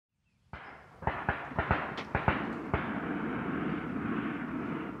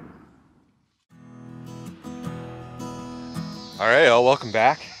Alright, y'all, welcome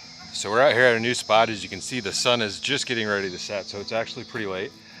back. So we're out here at a new spot. As you can see, the sun is just getting ready to set, so it's actually pretty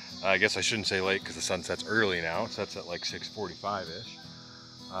late. I guess I shouldn't say late because the sun sets early now. It sets at like 6:45-ish.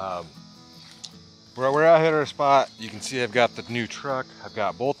 We're out here at our spot. You can see I've got the new truck. I've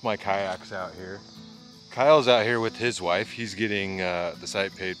got both my kayaks out here. Kyle's out here with his wife. He's getting the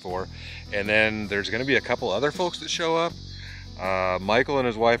site paid for. And then there's going to be a couple other folks that show up. Michael and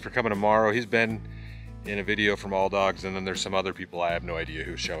his wife are coming tomorrow. He's been in a video from All Dogs, and then there's some other people I have no idea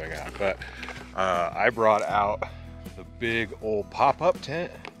who's showing up. But I brought out the big old pop-up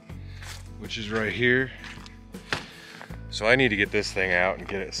tent, which is right here. So I need to get this thing out and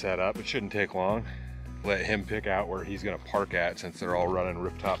get it set up. It shouldn't take long. Let him pick out where he's gonna park at, since they're all running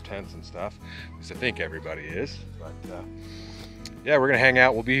rooftop tents and stuff, because I think everybody is. But yeah, we're gonna hang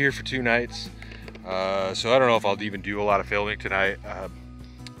out. We'll be here for 2 nights. So I don't know if I'll even do a lot of filming tonight.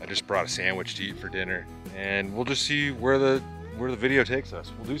 I just brought a sandwich to eat for dinner, and we'll just see where the video takes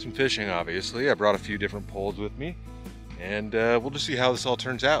us. We'll do some fishing, obviously. I brought a few different poles with me, and we'll just see how this all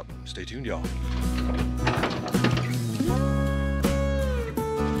turns out. Stay tuned, y'all.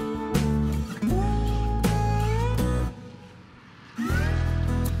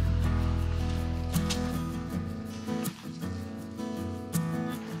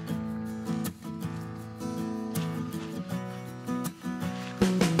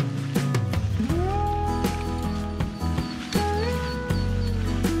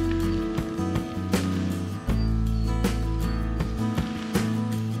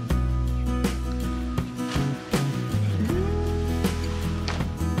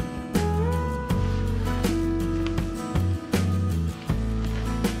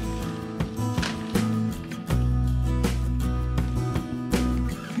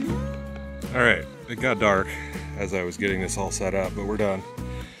 All right, it got dark as I was getting this all set up, but we're done.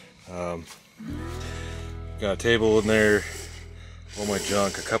 Got a table in there, all my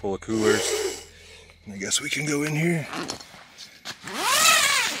junk, a couple of coolers. I guess we can go in here.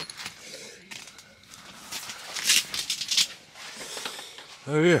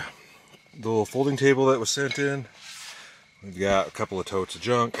 Oh yeah, the little folding table that was sent in. We've got a couple of totes of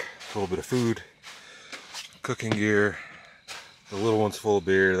junk, a little bit of food, cooking gear. The little one's full of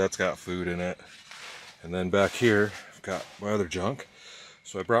beer, that's got food in it. And then back here, I've got my other junk.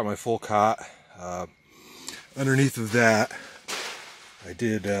 So I brought my full cot. Underneath of that, I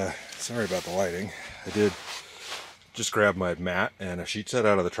did, sorry about the lighting, I did just grab my mat and a sheet set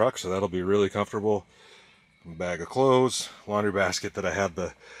out of the truck, so that'll be really comfortable. A bag of clothes, laundry basket that I had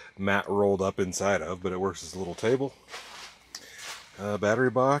the mat rolled up inside of, but it works as a little table. Battery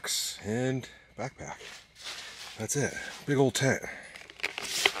box and backpack. That's it. Big old tent.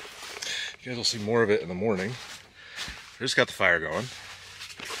 You guys will see more of it in the morning. I just got the fire going.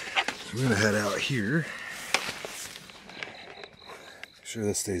 So we're gonna head out here. Make sure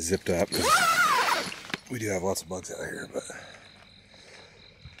this stays zipped up, because we do have lots of bugs out here, but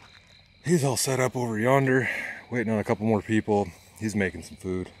he's all set up over yonder, waiting on a couple more people. He's making some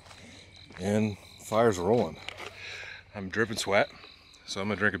food, and the fire's rolling. I'm dripping sweat, so I'm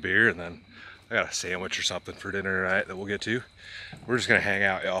gonna drink a beer, and then I got a sandwich or something for dinner tonight that we'll get to. We're just gonna hang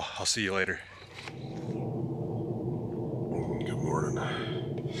out, y'all. I'll see you later. Good morning.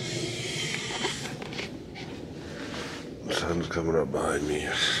 The sun's coming up behind me.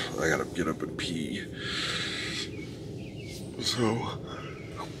 I gotta get up and pee. So,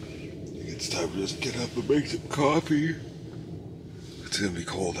 it's time to just get up and make some coffee. It's gonna be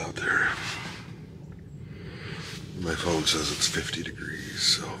cold out there. My phone says it's 50 degrees,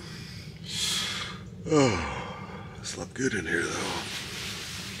 so. Oh, I slept good in here though.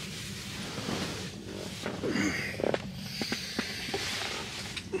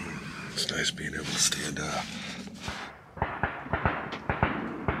 It's nice being able to stand up.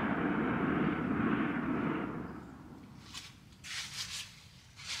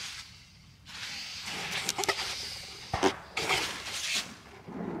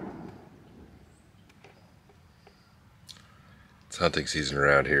 It's hunting season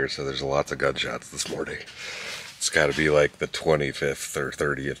around here, so there's lots of gunshots this morning. It's got to be like the 25th or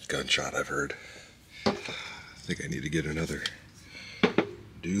 30th gunshot I've heard. I think I need to get another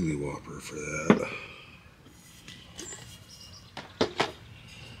dually whopper for that.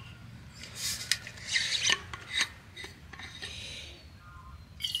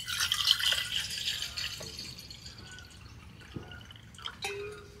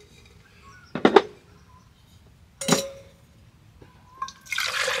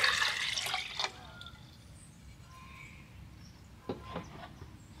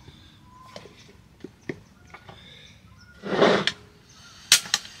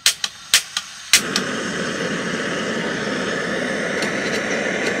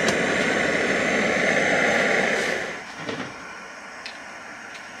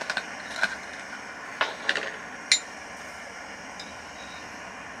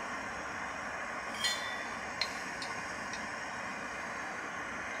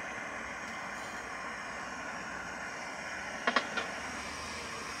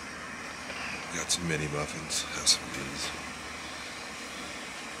 Got some mini muffins, have some of these.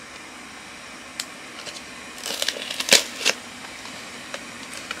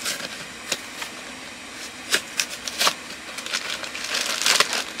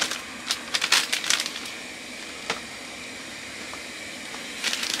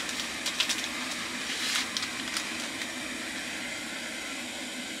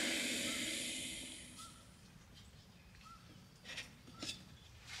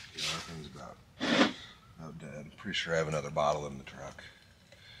 About dead. I'm pretty sure I have another bottle in the truck.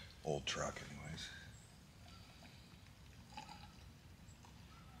 Old truck, anyways.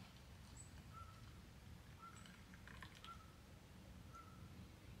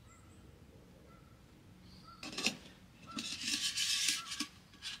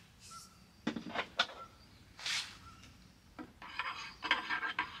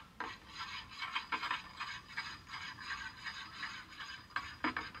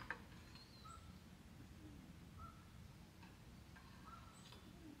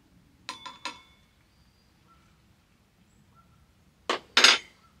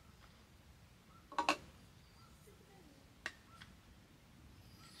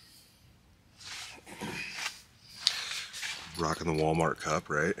 Rocking the Walmart cup,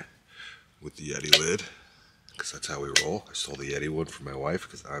 right? With the Yeti lid, because that's how we roll. I stole the Yeti one from my wife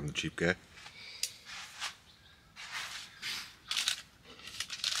because I'm the cheap guy.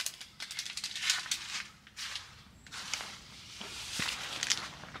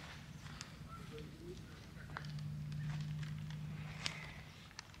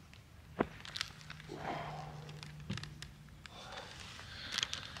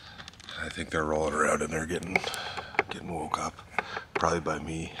 I think they're rolling around in there getting woke up, probably by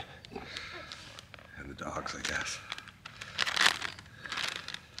me and the dogs, I guess.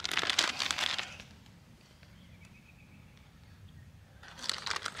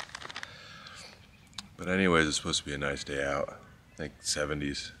 But anyways, it's supposed to be a nice day out. I think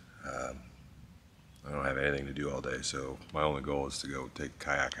 70s. I don't have anything to do all day, so my only goal is to go take a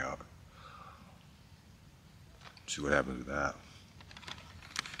kayak out. See what happens with that.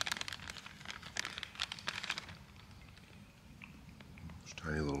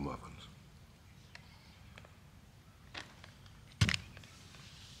 Tiny little muffins.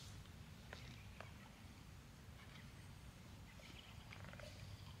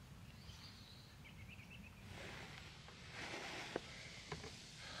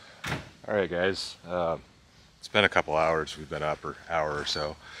 All right, guys. It's been a couple hours. We've been up, or hour or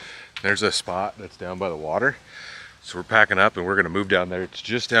so. There's a spot that's down by the water. So we're packing up and we're gonna move down there. It's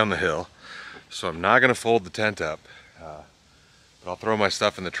just down the hill. So I'm not gonna fold the tent up. But I'll throw my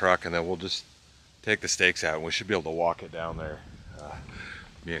stuff in the truck and then we'll just take the stakes out and we should be able to walk it down there.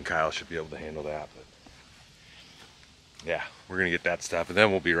 Me and Kyle should be able to handle that. But yeah, we're gonna get that stuff and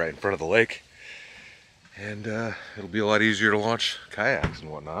then we'll be right in front of the lake. And it'll be a lot easier to launch kayaks and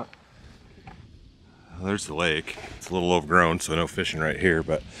whatnot. Well, there's the lake. It's a little overgrown, so no fishing right here,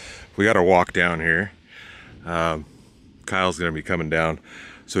 but we gotta walk down here. Kyle's gonna be coming down.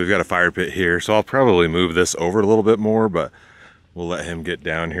 So we've got a fire pit here. So I'll probably move this over a little bit more, but we'll let him get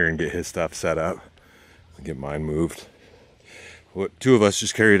down here and get his stuff set up. Get mine moved. Two of us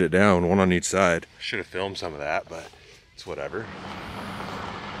just carried it down, one on each side. Should have filmed some of that, but it's whatever.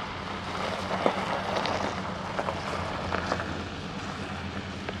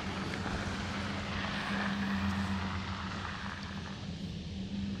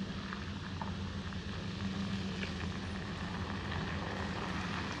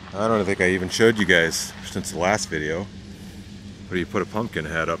 I don't think I even showed you guys since the last video. But you put a pumpkin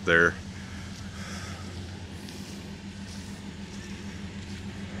head up there.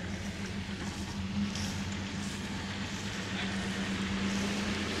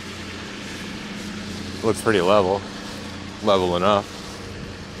 Looks pretty level enough.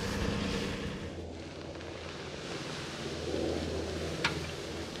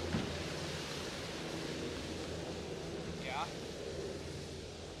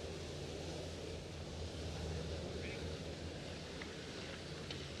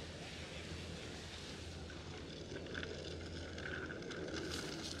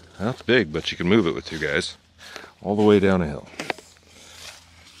 That's big, but you can move it with two guys all the way down a hill.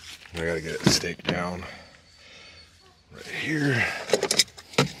 I gotta get it staked down right here.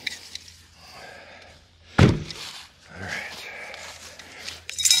 All right.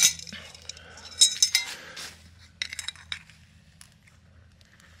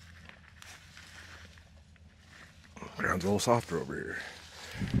 Ground's a little softer over here.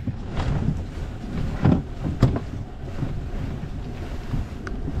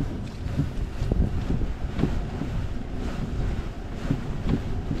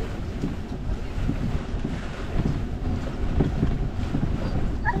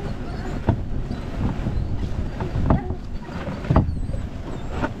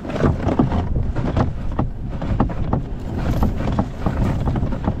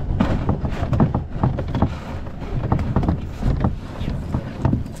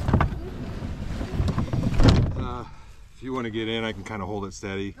 want to get in, I can kind of hold it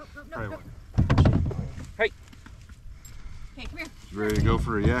steady. No. Hey. Okay, come here. Ready to go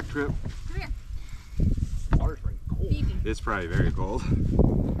for a yak trip? Come here. Water's pretty cold. Baby. It's probably very cold.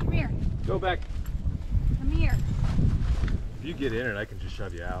 Come here. Go back. Come here. If you get in it, I can just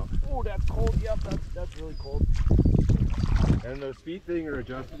shove you out. Oh, that's cold. Yep, that's really cold. And those feet thing are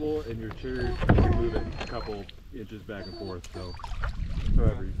adjustable, and your chair, you can move it a couple inches back and forth, so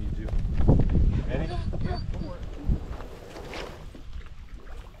however you need to. Ready? Yeah, go for it.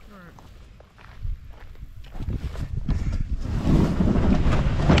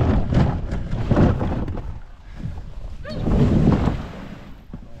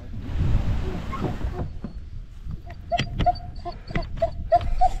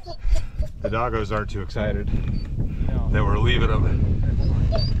 The doggos aren't too excited No. that we're leaving them.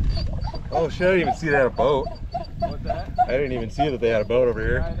 Oh shit, I didn't even see they had a boat. What's that? I didn't even see that they had a boat over Yeah,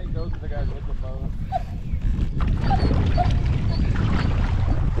 here. I think those are the guys with the boat.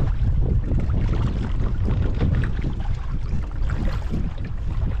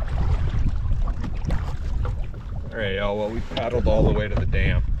 Alright y'all, well we paddled all the way to the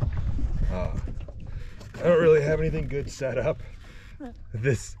dam. I don't really have anything good set up.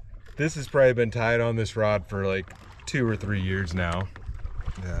 This has probably been tied on this rod for like 2 or 3 years now.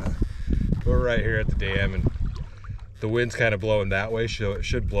 We're right here at the dam and the wind's kind of blowing that way, so it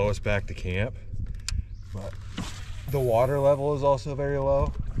should blow us back to camp. But the water level is also very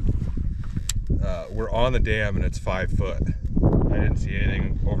low. We're on the dam and it's 5 foot. I didn't see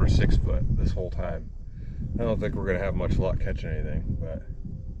anything over 6 foot this whole time. I don't think we're gonna have much luck catching anything, but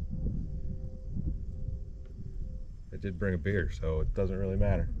I did bring a beer, so it doesn't really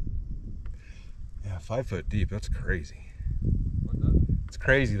matter. Yeah, 5 foot deep, that's crazy. What's that? It's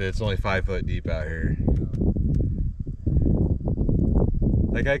crazy that it's only 5 foot deep out here.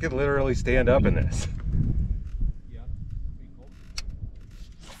 Like I could literally stand up in this. Yeah, pretty cold.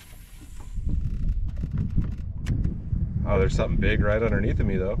 Oh, there's something big right underneath of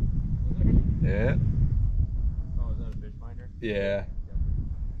me though. Yeah. Oh, is that a fish finder? Yeah.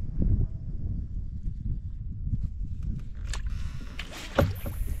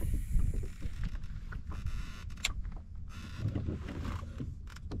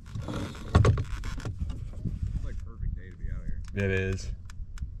 It's like perfect day to be out here. It is.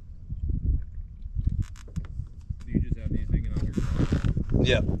 Do you just have these hanging on your car?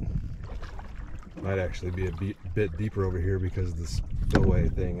 Yep. Might actually be a bit deeper over here because the spillway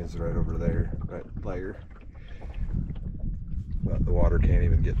thing is right over there, right layer. But the water can't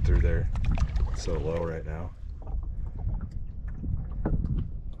even get through there. It's so low right now.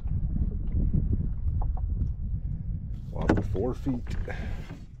 Water 4 feet.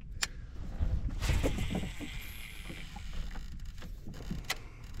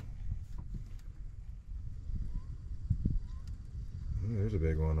 There's a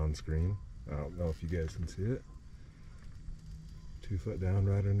big one on screen. I don't know if you guys can see it. 2 foot down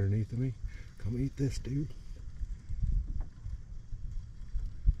right underneath of me. Come eat this, dude.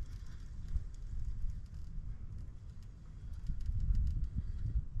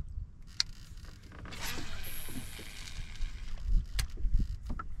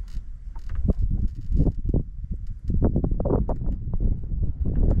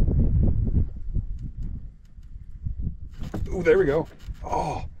 Oh, there we go.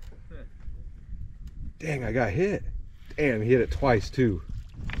 Oh, dang, I got hit. Damn, he hit it twice too.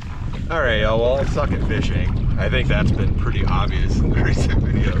 All right, y'all, well, I suck at fishing. I think that's been pretty obvious in the recent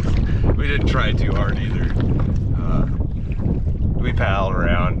videos. We didn't try too hard either. We paddled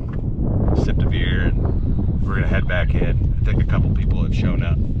around, sipped a beer, and we're gonna head back in. I think a couple people have shown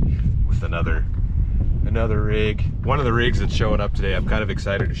up with another rig. One of the rigs that's showing up today, I'm kind of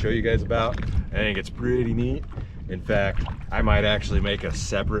excited to show you guys about. I think it's pretty neat. In fact, I might actually make a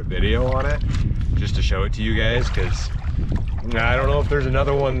separate video on it just to show it to you guys, because I don't know if there's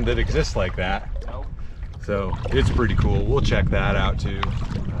another one that exists like that. Nope. So it's pretty cool. We'll check that out too.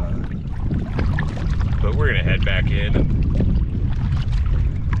 But we're gonna head back in and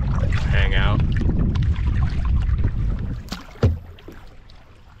hang out.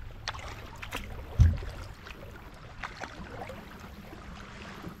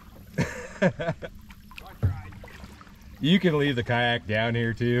 You can leave the kayak down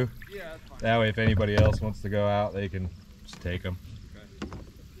here too. Yeah, that's fine. That way if anybody else wants to go out, they can just take them.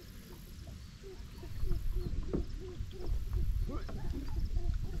 Okay.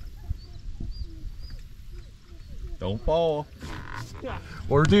 Don't fall.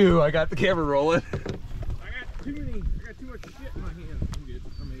 Or do. I got the camera rolling. I got too much shit in my hands. I'm good.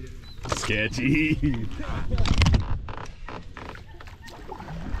 I made it. Sketchy.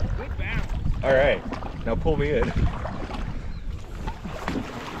 Good balance. All right, now pull me in.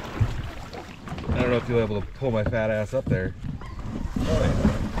 don't know if you'll be able to pull my fat ass up there.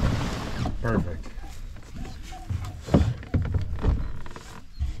 Perfect.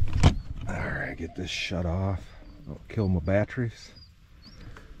 Alright, get this shut off. Don't kill my batteries.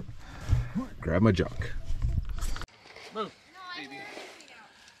 Grab my junk. Move, baby.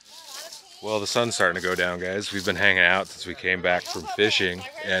 Well, the sun's starting to go down, guys. We've been hanging out since we came back from fishing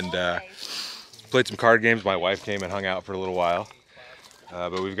and played some card games. My wife came and hung out for a little while.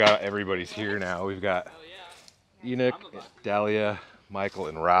 But we've got everybody's here now. We've got Enoch, Dahlia, Michael,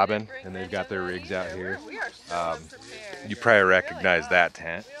 and Robin, and they've got their rigs out here. You probably recognize that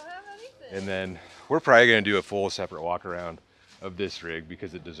tent. And then we're probably going to do a full separate walk around of this rig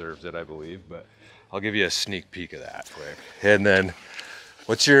because it deserves it, I believe. But I'll give you a sneak peek of that quick. And then,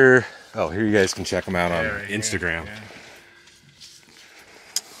 what's your... Oh, here you guys can check them out on Instagram.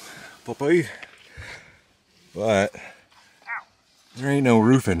 Bye-bye. But there ain't no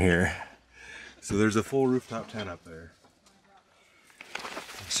roof in here. So there's a full rooftop tent up there.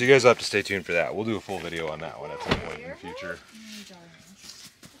 So you guys will have to stay tuned for that. We'll do a full video on that one at some point in the future.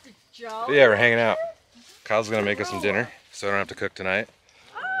 But yeah, we're hanging out. Kyle's gonna make us some dinner, so I don't have to cook tonight.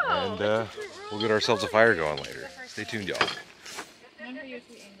 And we'll get ourselves a fire going later. Stay tuned, y'all.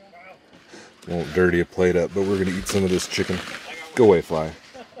 Won't dirty a plate up, but we're gonna eat some of this chicken. Go away, fly.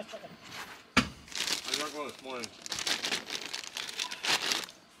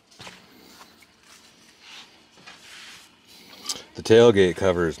 The tailgate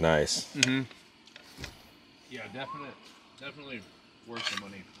cover is nice. Mm-hmm. Yeah, definitely worth the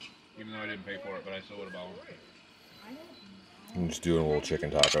money. Even though I didn't pay for it, but I still would have bought one. I'm just doing a little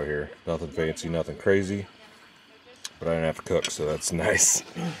chicken taco here. Nothing fancy, nothing crazy. But I didn't have to cook, so that's nice.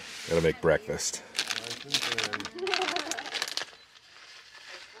 Gotta make breakfast.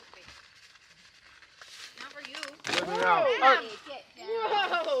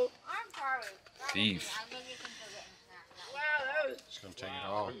 Thief. Just gonna take it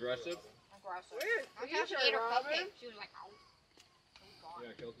all. Aggressive? Weird. I thought she ate her cupcake. She was like, oh.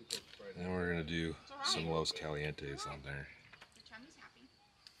 Yeah, Kelsey said Friday. And we're gonna do some Los Calientes on there. The tummy's happy.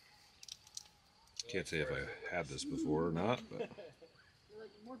 Can't say if I had this before or not, but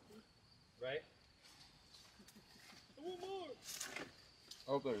Right?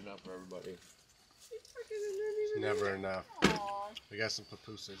 I hope there's enough for everybody. It's never enough. We got some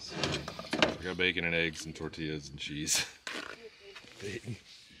pupusas. I got bacon and eggs and tortillas and cheese. Bacon.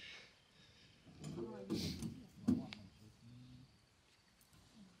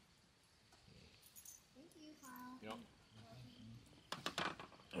 Yep.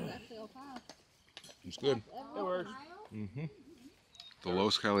 It's good. It works. Mm-hmm. The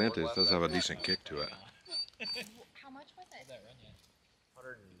Los Calientes does have a decent kick to it. How much was it?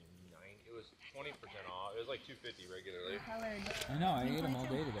 109. It was 20% off. It was like $250 regularly. I know, I ate them all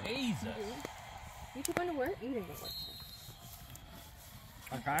day today. You two going to work? You didn't go to work.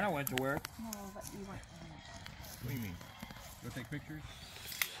 I kind of went to work. No, but you went. What do you mean? Go take pictures?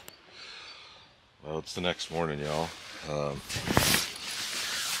 Well, it's the next morning, y'all.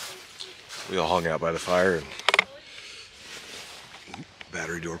 We all hung out by the fire and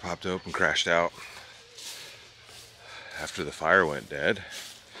battery door popped open, crashed out after the fire went dead.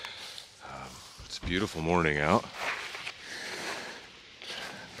 It's a beautiful morning out,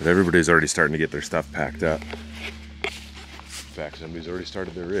 but everybody's already starting to get their stuff packed up. In fact, somebody's already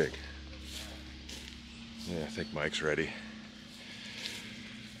started their rig. Yeah, I think Mike's ready.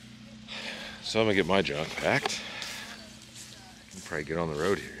 So I'm gonna get my junk packed and probably get on the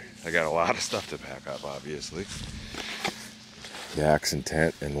road here. I got a lot of stuff to pack up, obviously. Yaks and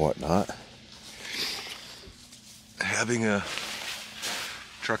tent and whatnot. Having a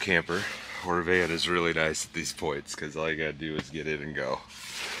truck camper or van is really nice at these points because all you gotta do is get in and go.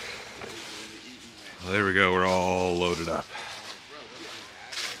 Well, there we go, we're all loaded up.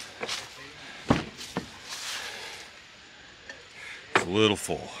 It's a little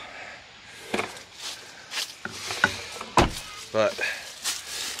full. But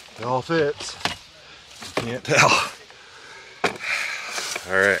it all fits. You can't tell.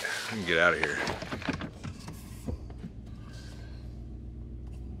 Alright, we can get out of here.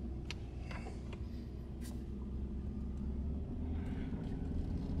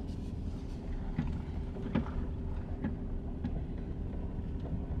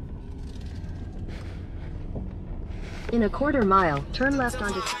 In a quarter mile, turn left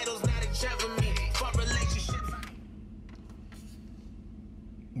onto...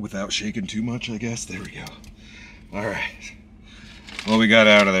 Without shaking too much, I guess. There we go. Alright. Well, we got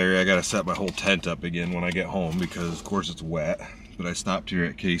out of there. I gotta set my whole tent up again when I get home because, of course, it's wet. But I stopped here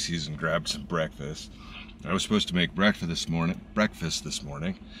at Casey's and grabbed some breakfast. I was supposed to make breakfast this morning.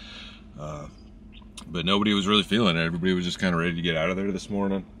 but nobody was really feeling it. Everybody was just kind of ready to get out of there this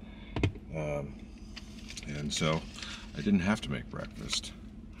morning. And so I didn't have to make breakfast.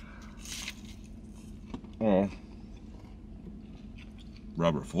 Oh,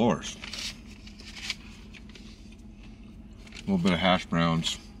 rubber floors. A little bit of hash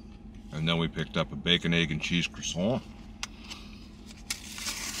browns, and then we picked up a bacon, egg, and cheese croissant.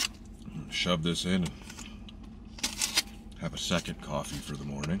 Shove this in and have a second coffee for the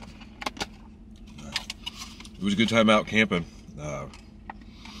morning. It was a good time out camping.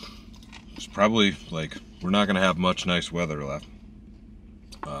 It's probably like we're not gonna have much nice weather left.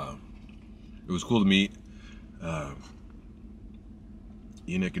 It was cool to meet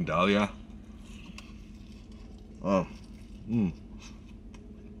Enoch and Dahlia. I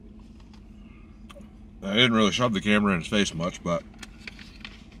didn't really shove the camera in his face much, but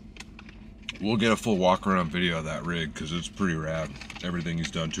we'll get a full walk around video of that rig because it's pretty rad. Everything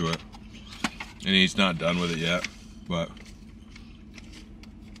he's done to it. And he's not done with it yet, but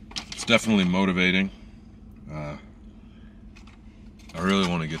it's definitely motivating. I really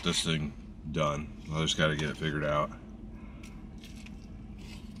want to get this thing done. I just got to get it figured out.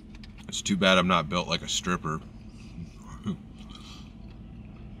 It's too bad I'm not built like a stripper.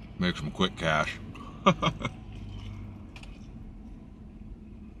 Make some quick cash. But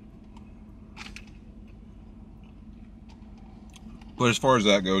as far as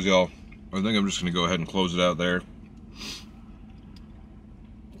that goes, y'all, I think I'm just going to go ahead and close it out there.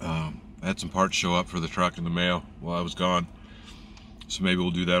 I had some parts show up for the truck in the mail while I was gone. So maybe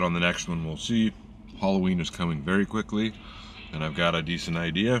we'll do that on the next one. We'll see. Halloween is coming very quickly, and I've got a decent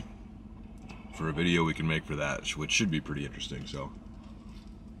idea for a video we can make for that, which should be pretty interesting. So,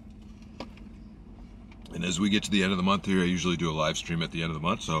 and as we get to the end of the month here, I usually do a live stream at the end of the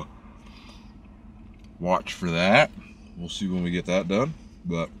month, so watch for that. We'll see when we get that done.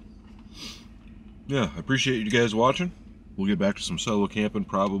 But yeah, I appreciate you guys watching. We'll get back to some solo camping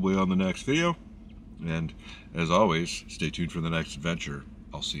probably on the next video. And as always, stay tuned for the next adventure.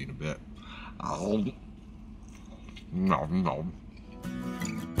 I'll see you in a bit. No.